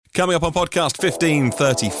Coming up on podcast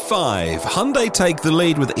 1535, Hyundai take the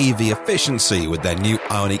lead with EV efficiency with their new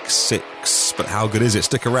IONIQ 6. But how good is it?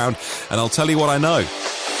 Stick around and I'll tell you what I know.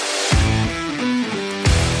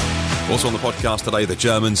 Also on the podcast today, the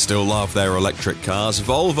Germans still love their electric cars,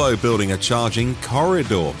 Volvo building a charging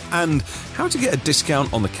corridor, and how to get a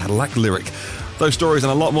discount on the Cadillac Lyriq. Those stories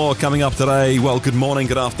and a lot more coming up today. Well, good morning,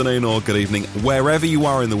 good afternoon, or good evening, wherever you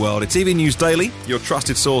are in the world. It's EV News Daily, your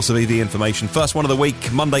trusted source of EV information. First one of the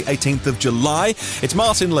week, Monday, 18th of July. It's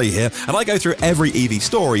Martin Lee here, and I go through every EV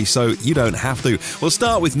story, so you don't have to. We'll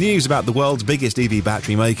start with news about the world's biggest EV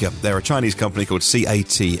battery maker. They're a Chinese company called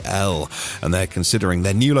CATL, and they're considering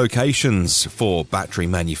their new locations for battery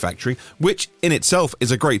manufacturing, which in itself is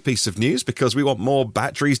a great piece of news because we want more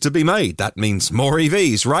batteries to be made. That means more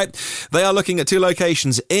EVs, right? They are looking at two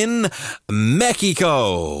locations in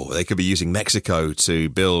Mexico. They could be using Mexico to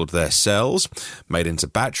build their cells made into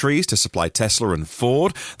batteries to supply Tesla and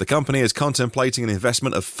Ford. The company is contemplating an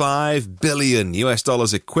investment of $5 billion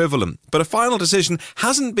equivalent, but a final decision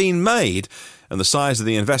hasn't been made, and the size of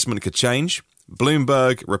the investment could change.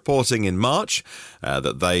 Bloomberg reporting in March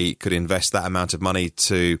that they could invest that amount of money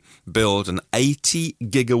to build an 80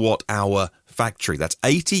 gigawatt hour factory. That's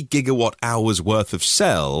 80 gigawatt hours worth of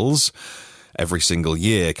cells every single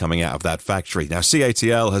year coming out of that factory. Now,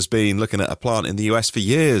 CATL has been looking at a plant in the US for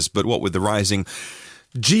years, but what with the rising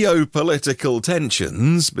geopolitical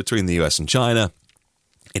tensions between the US and China,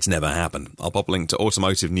 it's never happened. I'll pop a link to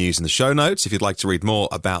automotive news in the show notes if you'd like to read more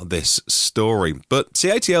about this story. But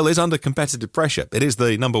CATL is under competitive pressure. It is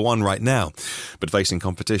the number one right now, but facing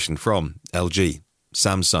competition from LG,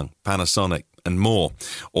 Samsung, Panasonic, and more,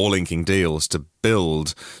 all linking deals to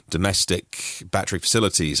build domestic battery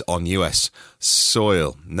facilities on US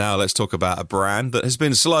soil. Now let's talk about a brand that has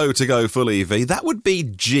been slow to go full EV. That would be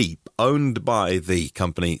Jeep, owned by the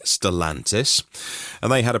company Stellantis.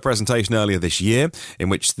 And they had a presentation earlier this year in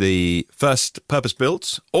which the first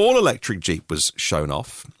purpose-built all-electric Jeep was shown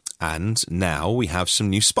off. And now we have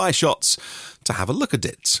some new spy shots to have a look at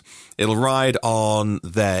it. It'll ride on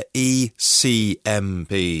their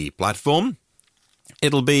ECMP platform.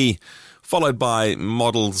 It'll be followed by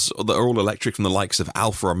models that are all electric from the likes of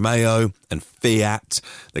Alfa Romeo and Fiat.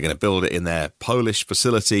 They're going to build it in their Polish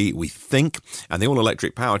facility, we think. And the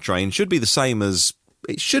all-electric powertrain should be the same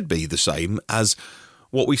as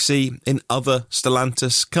what we see in other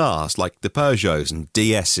Stellantis cars, like the Peugeots and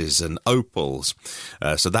DS's and Opels.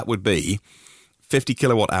 So that would be 50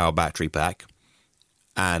 kilowatt hour battery pack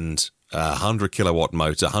and 100 kilowatt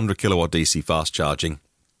motor, 100 kilowatt DC fast charging.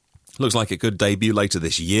 Looks like it could debut later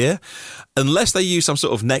this year. Unless they use some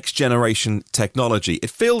sort of next generation technology, it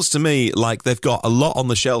feels to me like they've got a lot on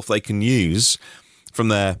the shelf they can use from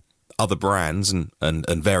their other brands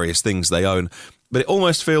and various things they own. But it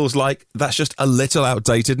almost feels like that's just a little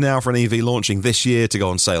outdated now for an EV launching this year to go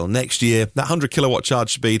on sale next year. That 100 kilowatt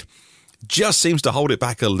charge speed just seems to hold it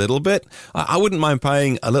back a little bit. I wouldn't mind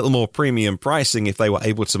paying a little more premium pricing if they were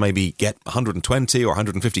able to maybe get 120 or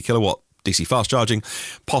 150 kilowatt DC fast charging,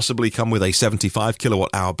 possibly come with a 75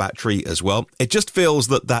 kilowatt hour battery as well. It just feels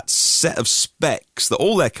that set of specs that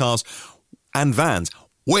all their cars and vans,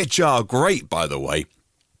 which are great, by the way,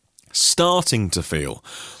 starting to feel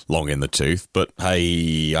long in the tooth. But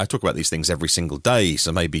hey, I talk about these things every single day,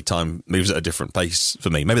 so maybe time moves at a different pace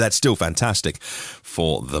for me. Maybe that's still fantastic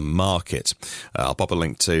for the market. I'll pop a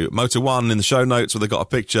link to Motor One in the show notes where they've got a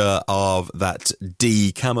picture of that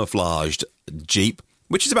de-camouflaged Jeep,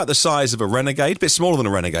 which is about the size of a Renegade, a bit smaller than a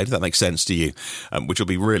Renegade, if that makes sense to you, which will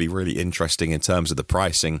be really, really interesting in terms of the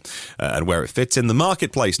pricing and where it fits in the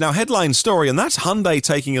marketplace. Now, headline story, and that's Hyundai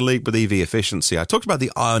taking a leap with EV efficiency. I talked about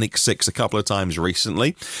the IONIQ 6 a couple of times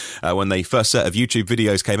recently when the first set of YouTube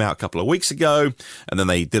videos came out a couple of weeks ago, and then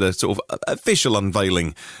they did a sort of official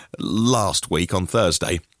unveiling last week on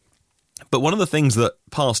Thursday. But one of the things that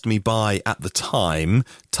passed me by at the time,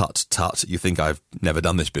 tut, you think I've never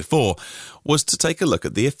done this before, was to take a look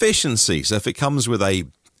at the efficiency. So if it comes with a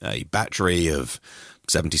battery of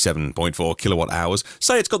 77.4 kilowatt hours,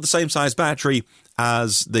 say it's got the same size battery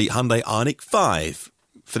as the Hyundai IONIQ 5.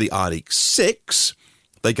 For the IONIQ 6,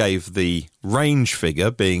 they gave the range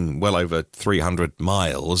figure being well over 300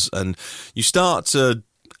 miles, and you start to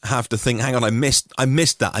have to think, hang on, I missed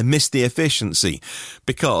that. I missed the efficiency,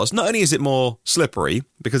 because not only is it more slippery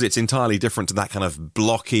because it's entirely different to that kind of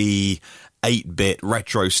blocky 8-bit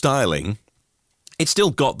retro styling, it's still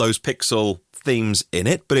got those pixel themes in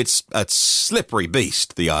it, but it's a slippery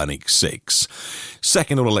beast, the IONIQ 6.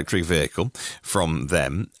 Second all-electric vehicle from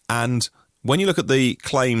them, and when you look at the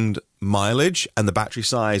claimed mileage and the battery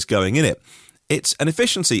size going in it, it's an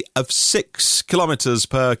efficiency of 6 kilometers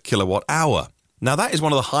per kilowatt hour. Now, that is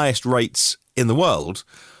one of the highest rates in the world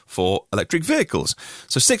for electric vehicles.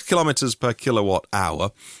 So 6 kilometers per kilowatt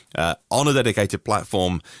hour on a dedicated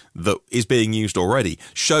platform that is being used already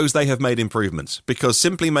shows they have made improvements, because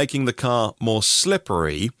simply making the car more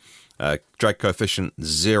slippery, drag coefficient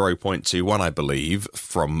 0.21, I believe,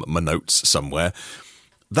 from my notes somewhere,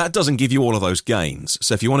 that doesn't give you all of those gains.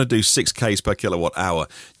 So if you want to do 6 Ks per kilowatt hour,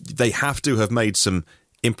 they have to have made some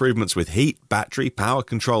improvements with heat, battery, power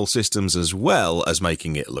control systems, as well as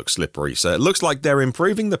making it look slippery. So it looks like they're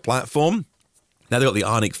improving the platform. Now, they've got the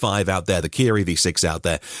IONIQ 5 out there, the Kia EV6 out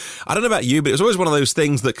there. I don't know about you, but it was always one of those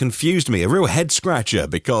things that confused me, a real head-scratcher,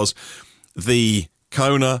 because the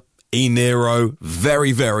Kona e-Niro,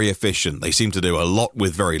 very, very efficient. They seem to do a lot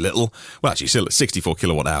with very little. Well, actually, still a 64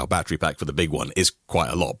 kilowatt-hour battery pack for the big one is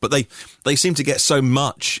quite a lot. But they seem to get so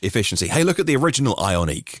much efficiency. Hey, look at the original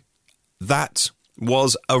IONIQ. That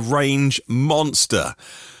was a range monster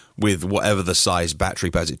with whatever the size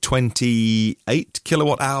battery pack is. 28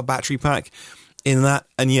 kilowatt-hour battery pack in that.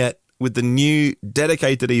 And yet, with the new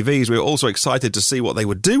dedicated EVs, we were also excited to see what they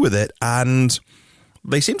would do with it. And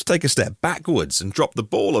they seem to take a step backwards and drop the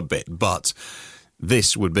ball a bit, but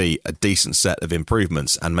this would be a decent set of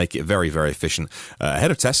improvements and make it very, very efficient.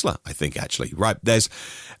 Ahead of Tesla, I think, actually. Right, there's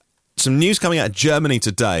some news coming out of Germany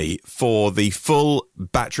today for the full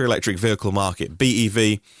battery electric vehicle market,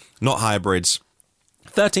 BEV, not hybrids.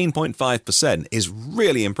 13.5% is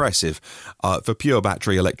really impressive for pure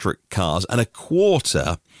battery electric cars, and a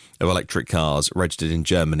quarter of electric cars registered in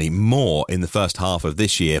Germany more in the first half of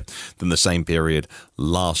this year than the same period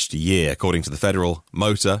last year, according to the Federal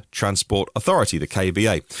Motor Transport Authority, the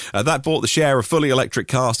KBA. That brought the share of fully electric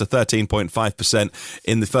cars to 13.5%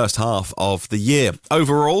 in the first half of the year.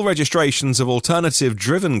 Overall, registrations of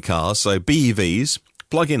alternative-driven cars, so BEVs,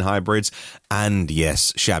 plug-in hybrids, and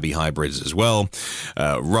yes, shabby hybrids as well,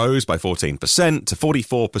 rose by 14% to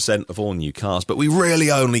 44% of all new cars. But we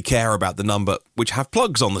really only care about the number which have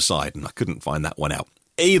plugs on the side, and I couldn't find that one out.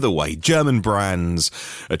 Either way, German brands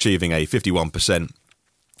achieving a 51%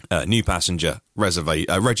 new passenger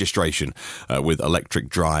registration with electric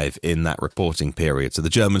drive in that reporting period. So the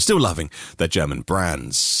Germans still loving their German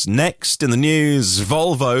brands. Next in the news,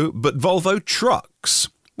 Volvo, but Volvo Trucks,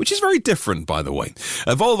 which is very different, by the way.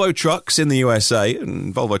 Volvo Trucks in the USA,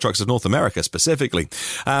 and Volvo Trucks of North America specifically,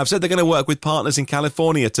 have said they're going to work with partners in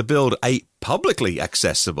California to build a publicly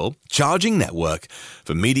accessible charging network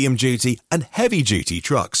for medium-duty and heavy-duty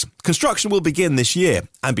trucks. Construction will begin this year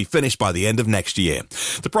and be finished by the end of next year.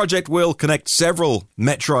 The project will connect several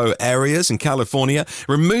metro areas in California,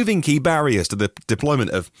 removing key barriers to the deployment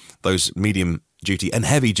of those medium-duty and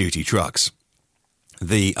heavy-duty trucks.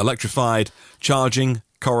 The electrified charging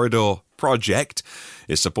corridor project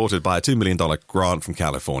is supported by a $2 million grant from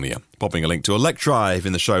California. Popping a link to Electrive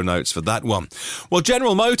in the show notes for that one. Well,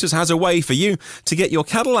 General Motors has a way for you to get your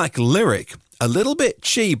Cadillac Lyriq a little bit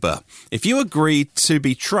cheaper if you agree to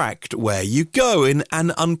be tracked where you go in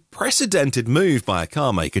an unprecedented move by a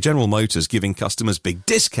car maker. General Motors giving customers big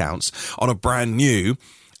discounts on a brand new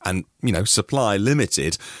and, supply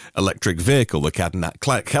limited electric vehicle, the Cadillac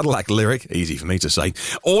Lyriq, easy for me to say,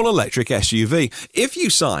 all-electric SUV. If you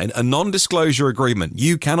sign a non-disclosure agreement,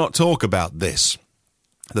 you cannot talk about this.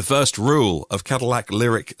 The first rule of Cadillac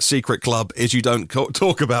Lyriq Secret Club is you don't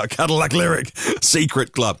talk about Cadillac Lyriq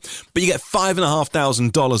Secret Club. But you get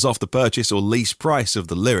 $5,500 off the purchase or lease price of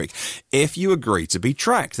the Lyriq if you agree to be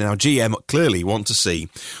tracked. Now, GM clearly want to see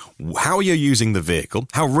how you're using the vehicle,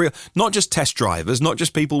 how real, not just test drivers, not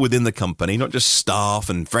just people within the company, not just staff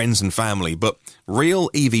and friends and family, but real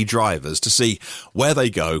EV drivers to see where they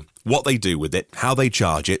go, what they do with it, how they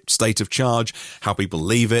charge it, state of charge, how people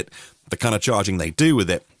leave it, the kind of charging they do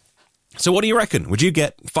with it. So what do you reckon? Would you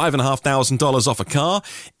get $5,500 off a car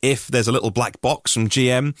if there's a little black box from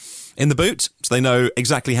GM in the boot so they know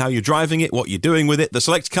exactly how you're driving it, what you're doing with it? The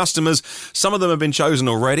select customers, some of them have been chosen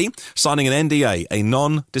already, signing an NDA, a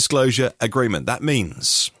non-disclosure agreement. That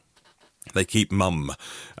means they keep mum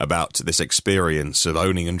about this experience of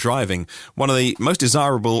owning and driving one of the most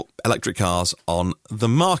desirable electric cars on the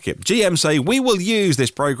market. GM say, we will use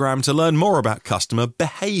this program to learn more about customer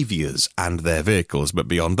behaviours and their vehicles. But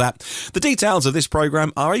beyond that, the details of this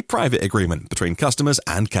program are a private agreement between customers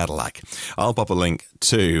and Cadillac. I'll pop a link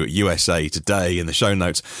to USA Today in the show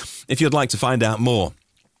notes if you'd like to find out more.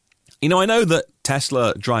 I know that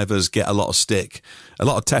Tesla drivers get a lot of stick. A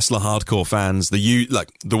lot of Tesla hardcore fans, the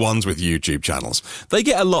ones with YouTube channels, they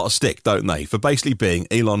get a lot of stick, don't they, for basically being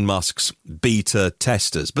Elon Musk's beta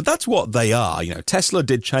testers. But that's what they are. Tesla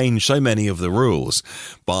did change so many of the rules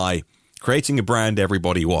by creating a brand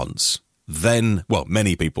everybody wants. then, well,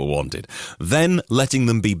 many people wanted, then letting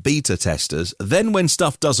them be beta testers, then when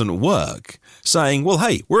stuff doesn't work, saying, well,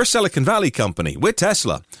 hey, we're a Silicon Valley company, we're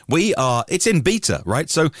Tesla, it's in beta, right?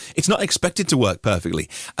 So it's not expected to work perfectly.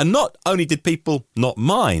 And not only did people not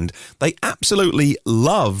mind, they absolutely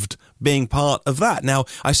loved being part of that. Now,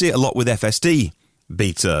 I see it a lot with FSD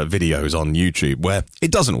beta videos on YouTube where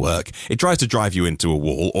it doesn't work. It tries to drive you into a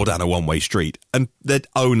wall or down a one-way street, and the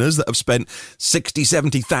owners that have spent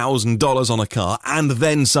 $60,000, $70,000 on a car and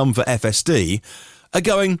then some for FSD are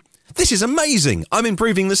going, this is amazing. I'm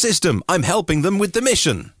improving the system. I'm helping them with the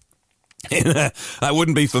mission. That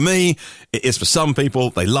wouldn't be for me. It is for some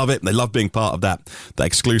people. They love it. They love being part of that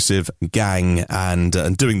exclusive gang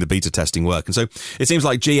and doing the beta testing work. And so it seems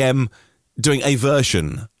like GM doing a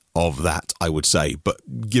version of that, I would say, but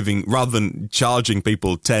rather than charging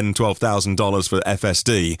people $10,000, $12,000 for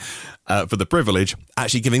FSD for the privilege,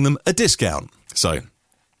 actually giving them a discount. So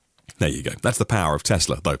there you go. That's the power of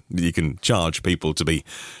Tesla, though. You can charge people to be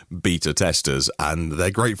beta testers, and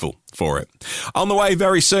they're grateful for it. On the way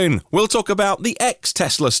very soon, we'll talk about the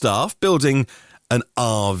ex-Tesla staff building an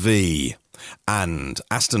RV, and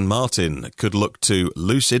Aston Martin could look to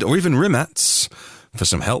Lucid or even Rimac for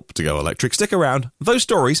some help to go electric. Stick around. Those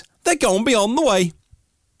stories, they're going to be on the way.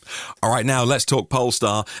 All right, now let's talk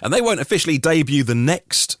Polestar, and they won't officially debut the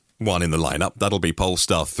next one in the lineup. That'll be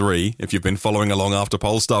Polestar 3, if you've been following along after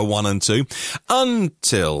Polestar 1 and 2,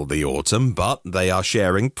 until the autumn, but they are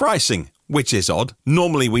sharing pricing, which is odd.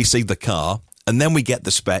 Normally we see the car, and then we get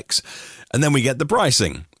the specs, and then we get the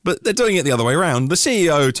pricing. But they're doing it the other way around. The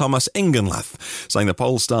CEO, Thomas Ingenlath, saying the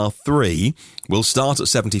Polestar 3 will start at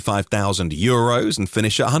 €75,000 and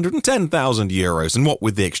finish at €110,000. And what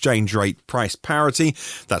with the exchange rate price parity,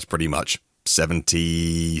 that's pretty much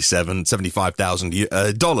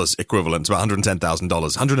 $75,000 equivalent to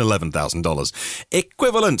 $110,000, $111,000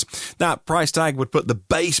 equivalent. That price tag would put the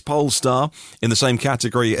base Polestar in the same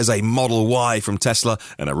category as a Model Y from Tesla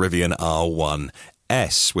and a Rivian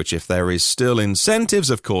R1S, which if there is still incentives,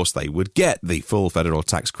 of course, they would get the full federal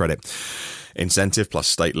tax credit incentive plus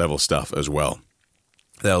state level stuff as well.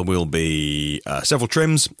 There will be several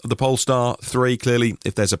trims of the Polestar 3. Clearly,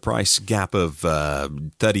 if there's a price gap of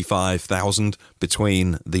 $35,000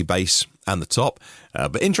 between the base and the top.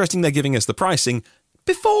 But interesting, they're giving us the pricing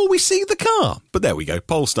before we see the car. But there we go.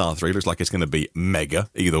 Polestar 3 looks like it's going to be mega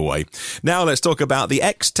either way. Now let's talk about the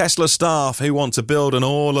ex-Tesla staff who want to build an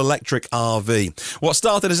all-electric RV. What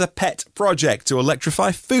started as a pet project to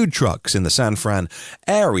electrify food trucks in the San Fran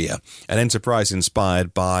area, an enterprise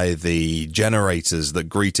inspired by the generators that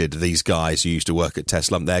greeted these guys who used to work at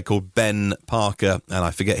Tesla. They're called Ben Parker, and I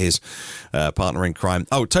forget his partner in crime.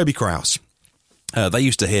 Oh, Toby Kraus. They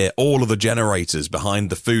used to hear all of the generators behind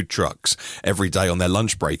the food trucks every day on their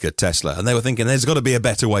lunch break at Tesla, and they were thinking there's got to be a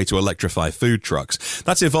better way to electrify food trucks.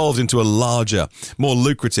 That's evolved into a larger, more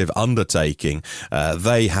lucrative undertaking.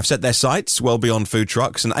 They have set their sights well beyond food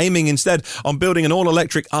trucks and aiming instead on building an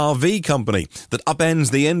all-electric RV company that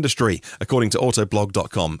upends the industry, according to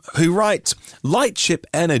Autoblog.com, who write, Lightship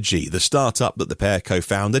Energy, the startup that the pair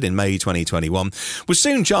co-founded in May 2021, was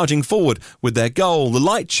soon charging forward with their goal. The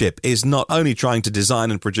Lightship is not only trying to design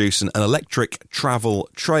and produce an electric travel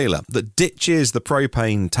trailer that ditches the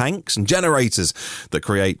propane tanks and generators that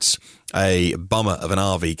creates a bummer of an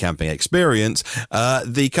RV camping experience.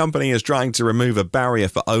 The company is trying to remove a barrier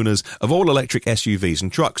for owners of all electric SUVs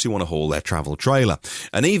and trucks who want to haul their travel trailer.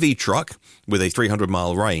 An EV truck with a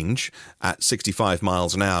 300-mile range at 65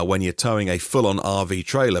 miles an hour when you're towing a full-on RV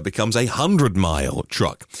trailer becomes a 100-mile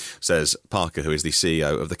truck, says Parker, who is the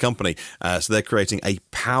CEO of the company. So they're creating a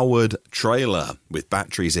powered trailer with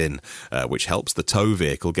batteries in, which helps the tow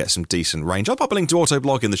vehicle get some decent range. I'll pop a link to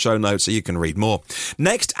Autoblog in the show notes so you can read more.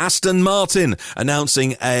 Next, Aston Martin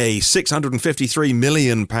announcing a £653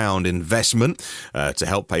 million investment to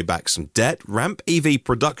help pay back some debt, ramp EV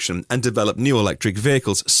production and develop new electric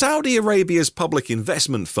vehicles. Saudi Arabia's Public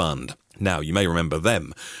Investment Fund. Now, you may remember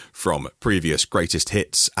them from previous greatest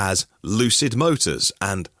hits as Lucid Motors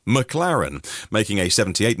and McLaren, making a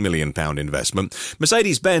 £78 million investment.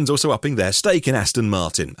 Mercedes-Benz also upping their stake in Aston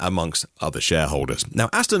Martin, amongst other shareholders. Now,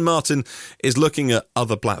 Aston Martin is looking at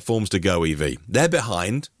other platforms to go EV. They're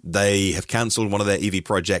behind. They have cancelled one of their EV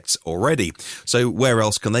projects already. So where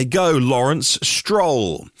else can they go? Lawrence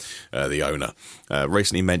Stroll, the owner,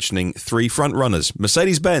 recently mentioning three front runners,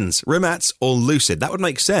 Mercedes-Benz, Rimac or Lucid. That would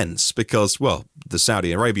make sense because, well, the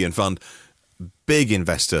Saudi Arabian fund, big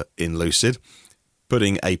investor in Lucid,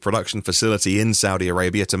 putting a production facility in Saudi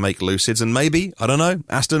Arabia to make Lucids, and maybe, I don't know,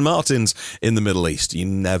 Aston Martin's in the Middle East. You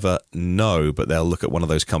never know, but they'll look at one of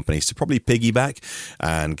those companies to probably piggyback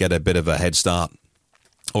and get a bit of a head start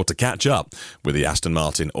or to catch up with the Aston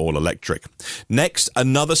Martin all-electric. Next,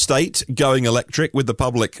 another state going electric with the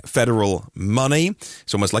public federal money.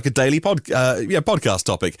 It's almost like a daily podcast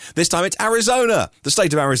topic. This time it's Arizona. The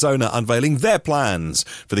state of Arizona unveiling their plans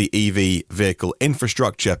for the EV vehicle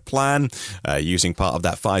infrastructure plan. Using part of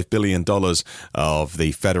that $5 billion of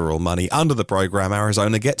the federal money under the program,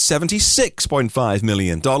 Arizona gets $76.5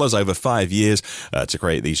 million over 5 years to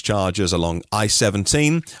create these chargers along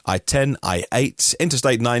I-17, I-10, I-8,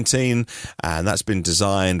 Interstate 19, and that's been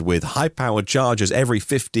designed with high-powered chargers every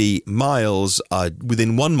 50 miles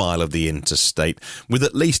within 1 mile of the interstate, with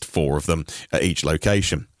at least 4 of them at each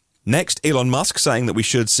location. Next, Elon Musk saying that we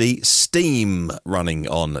should see steam running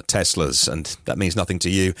on Teslas, and that means nothing to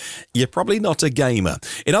you. You're probably not a gamer.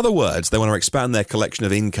 In other words, they want to expand their collection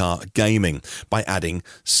of in-car gaming by adding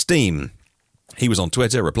steam. He was on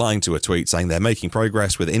Twitter replying to a tweet saying they're making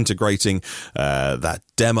progress with integrating that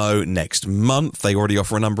demo next month. They already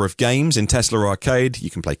offer a number of games in Tesla Arcade.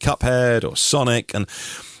 You can play Cuphead or Sonic. And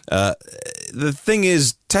the thing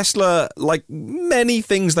is, Tesla, like many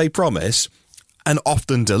things they promise and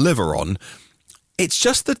often deliver on, it's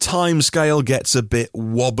just the timescale gets a bit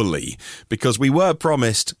wobbly, because we were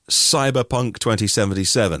promised Cyberpunk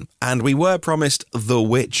 2077 and we were promised The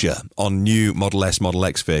Witcher on new Model S, Model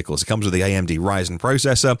X vehicles. It comes with the AMD Ryzen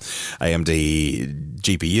processor, AMD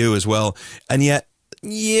GPU as well, and yet,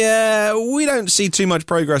 yeah, we don't see too much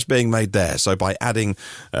progress being made there. So by adding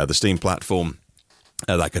the Steam platform,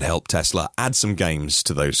 that could help Tesla add some games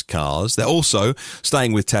to those cars. They're also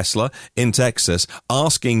staying with Tesla in Texas,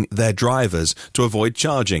 asking their drivers to avoid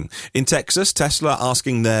charging. In Texas, Tesla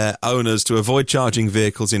asking their owners to avoid charging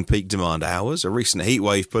vehicles in peak demand hours. A recent heat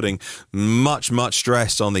wave putting much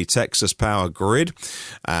stress on the Texas power grid.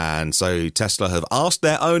 And so Tesla have asked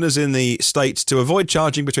their owners in the state to avoid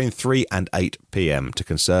charging between 3 and 8 p.m. to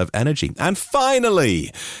conserve energy. And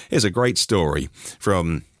finally, here's a great story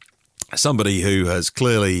from somebody who has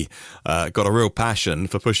clearly got a real passion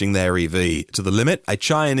for pushing their EV to the limit. A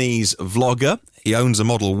Chinese vlogger. He owns a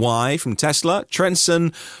Model Y from Tesla.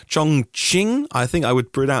 Trenson Chongqing, I think I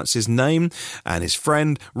would pronounce his name, and his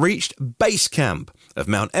friend reached base camp of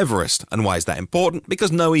Mount Everest. And why is that important?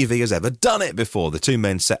 Because no EV has ever done it before. The two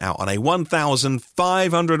men set out on a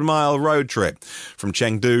 1,500-mile road trip from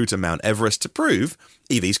Chengdu to Mount Everest to prove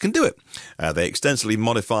EVs can do it. They extensively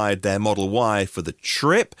modified their Model Y for the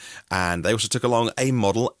trip, and they also took along a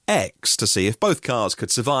Model X to see if both cars could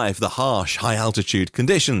survive the harsh high-altitude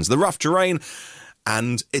conditions, the rough terrain,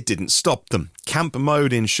 and it didn't stop them. Camp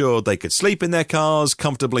mode ensured they could sleep in their cars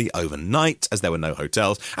comfortably overnight, as there were no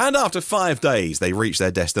hotels, and after 5 days they reached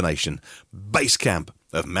their destination, base camp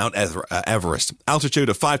of Mount Everest, altitude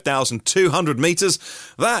of 5,200 metres.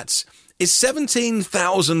 That is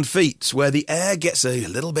 17,000 feet, where the air gets a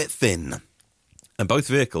little bit thin. And both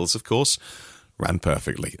vehicles, of course, ran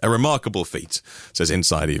perfectly. A remarkable feat, says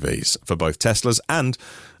Inside EVs, for both Teslas and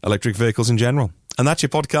electric vehicles in general. And that's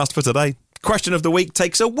your podcast for today. Question of the week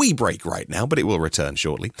takes a wee break right now, but it will return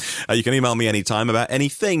shortly. You can email me anytime about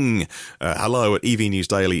anything. Hello at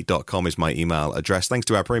evnewsdaily.com is my email address. Thanks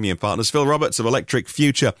to our premium partners, Phil Roberts of Electric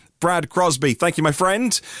Future, Brad Crosby, thank you, my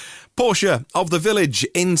friend, Porsche of the Village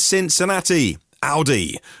in Cincinnati,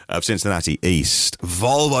 Audi of Cincinnati East,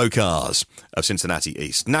 Volvo Cars of Cincinnati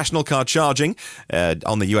East, National Car Charging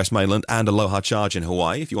on the US mainland, and Aloha Charge in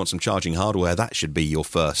Hawaii. If you want some charging hardware, that should be your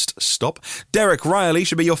first stop. Derek Riley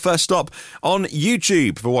should be your first stop on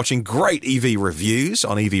YouTube for watching great EV reviews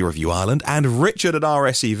on EV Review Island, and Richard at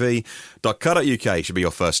rsev.co.uk should be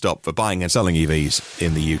your first stop for buying and selling EVs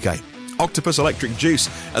in the UK. Octopus Electric Juice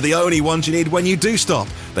are the only ones you need when you do stop.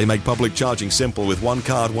 They make public charging simple with one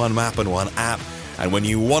card, one map, and one app. And when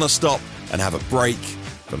you want to stop and have a break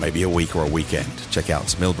for maybe a week or a weekend, check out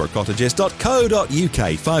millbrookcottages.co.uk.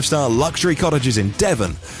 5-star luxury cottages in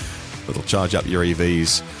Devon that'll charge up your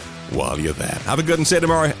EVs while you're there. Have a good and see you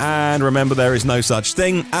tomorrow. And remember, there is no such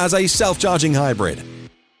thing as a self-charging hybrid.